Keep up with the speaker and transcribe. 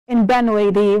In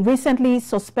Benue, the recently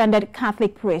suspended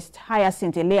Catholic priest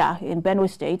Hyacinth Alia in Benue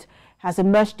State has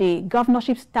emerged the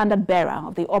governorship standard bearer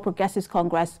of the All Progressives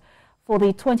Congress for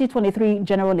the 2023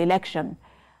 general election.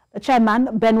 The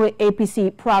chairman, Benue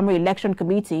APC Primary Election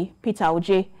Committee, Peter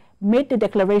Ojie, made the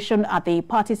declaration at the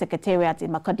party secretariat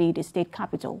in Makurdi, the state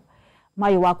capital.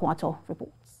 Makurdi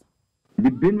reports. The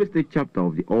Benue State chapter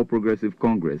of the All Progressive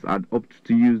Congress had opted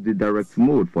to use the direct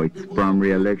mode for its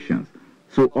primary elections.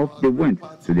 So off they went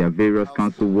to their various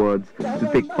council wards to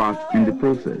take part in the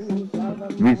process.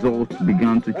 Results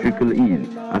began to trickle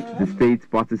in at the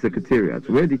state party secretariat,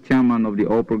 where the chairman of the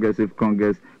All Progressive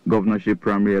Congress governorship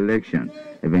primary election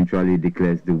eventually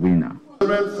declares the winner.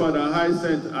 Reverend Father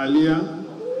Hyacinth Alia,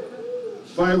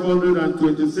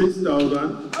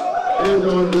 526,807,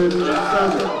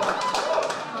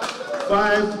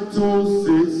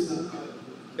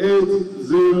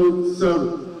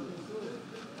 526,807.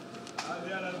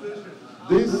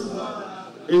 This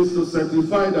is to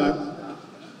certify that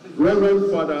Reverend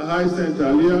Father Hyacinth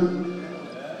Alia,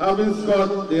 having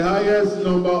scored the highest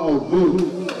number of votes,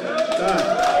 that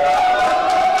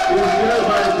is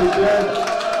hereby declared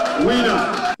winner.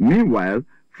 Meanwhile,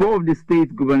 4 of the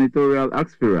state gubernatorial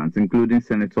aspirants, including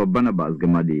Senator Barnabas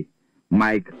Gamadi,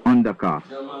 Mike Ondaka,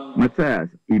 Matthias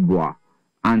Ibwa,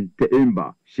 and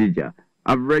Teimba Shija,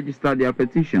 have registered their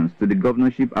petitions to the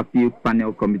Governorship Appeal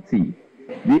Panel Committee.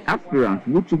 The aspirants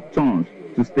who took turns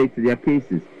to state their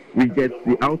cases reject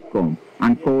the outcome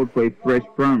and called for a fresh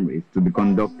primaries to be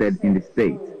conducted in the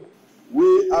state.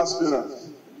 We aspirants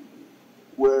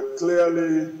were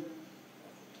clearly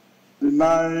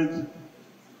denied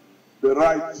the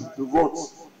right to vote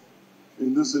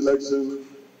in this election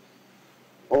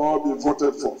or be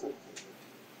voted for.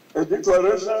 A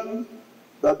declaration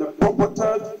that the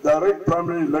purported direct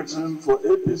primary election for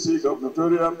APC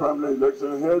gubernatorial primary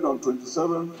election held on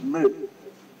 27 May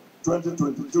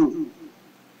 2022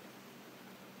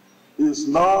 is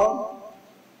now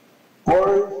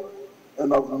void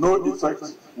and of no effect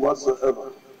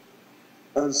whatsoever,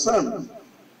 and seems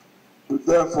to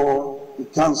therefore be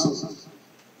cancelled.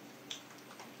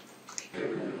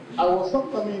 I was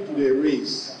not coming to the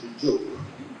race to joke.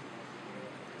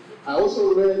 I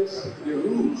also read the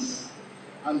rules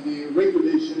and the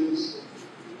regulations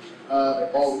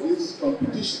of this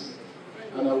competition,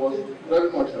 and I was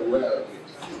very much aware of it.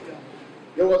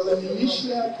 There was an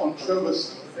initial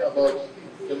controversy about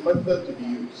the method to be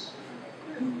used.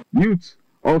 Youth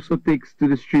also takes to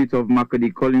the streets of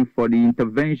Makurdi calling for the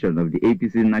intervention of the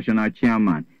APC national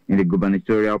chairman in the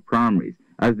gubernatorial primaries,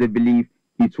 as they believe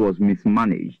it was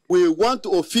mismanaged. We want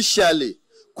to officially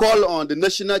call on the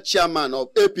national chairman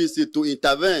of APC to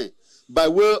intervene by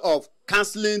way of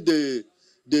cancelling the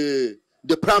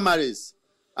primaries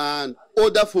and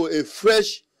order for a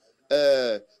fresh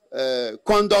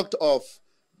conduct of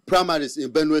primaries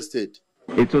in Benue State.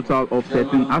 A total of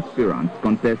 13 aspirants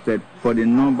contested for the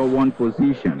 #1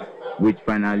 position, which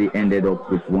finally ended up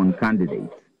with 1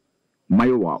 candidate.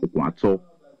 Mayowa Okwato,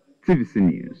 TVC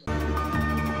News.